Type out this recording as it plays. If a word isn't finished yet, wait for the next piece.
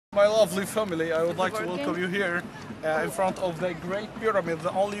My lovely family, I would like to welcome you here in front of the Great Pyramid,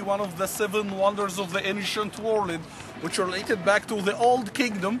 the only one of the 7 wonders of the ancient world, which related back to the Old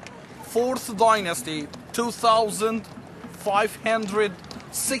Kingdom, 4th dynasty,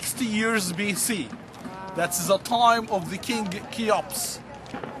 2560 years BC. That's the time of the King Cheops,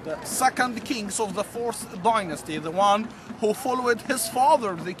 the second kings of the 4th dynasty, the one who followed his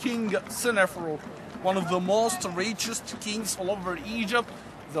father, the King Sennacherib, one of the most richest kings all over Egypt,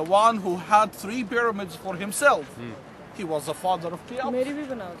 the one who had 3 pyramids for himself. He was the father of Cheops,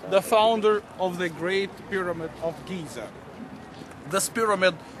 the founder of the Great Pyramid of Giza. This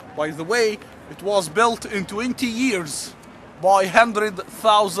pyramid, by the way, it was built in 20 years by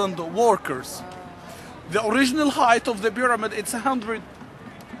 100,000 workers. The original height of the pyramid, it's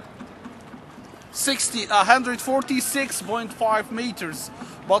 146.5 meters,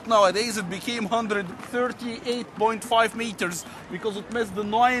 but nowadays it became 138.5 meters because it missed the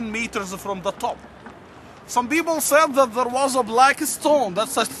 9 meters from the top. Some people said that there was a black stone.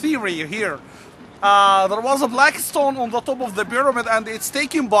 That's a theory here. There was a black stone on the top of the pyramid and it's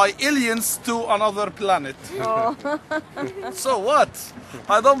taken by aliens to another planet. Oh. So what?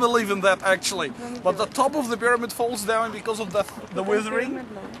 I don't believe in that actually. But the top of the pyramid falls down because of the weathering,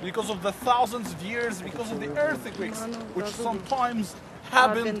 because of the thousands of years, because of the earthquakes, which sometimes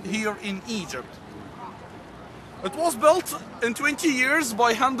happened here in Egypt. It was built in 20 years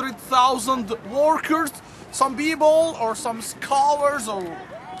by 100,000 workers. Some people or some scholars or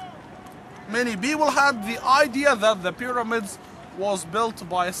many people had the idea that the pyramids was built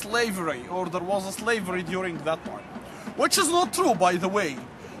by slavery, or there was a slavery during that time. Which is not true, by the way,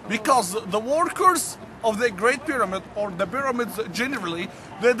 because the workers of the Great Pyramid, or the pyramids generally,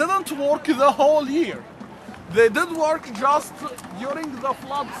 they didn't work the whole year. They did work just during the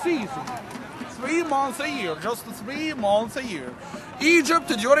flood season. 3 months a year, just 3 months a year. Egypt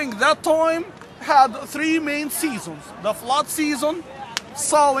during that time had 3 main seasons: the flood season,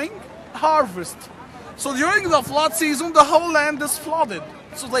 sowing, harvest. So during the flood season, the whole land is flooded.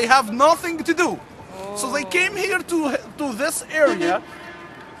 So they have nothing to do. So they came here to this area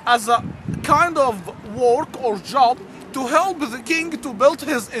as a kind of work or job to help the king to build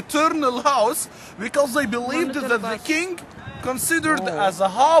his eternal house, because they believed that the king considered as a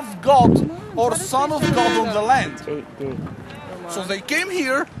half god or son of God on the land. So they came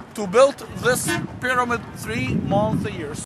here to build this pyramid 3 months a year.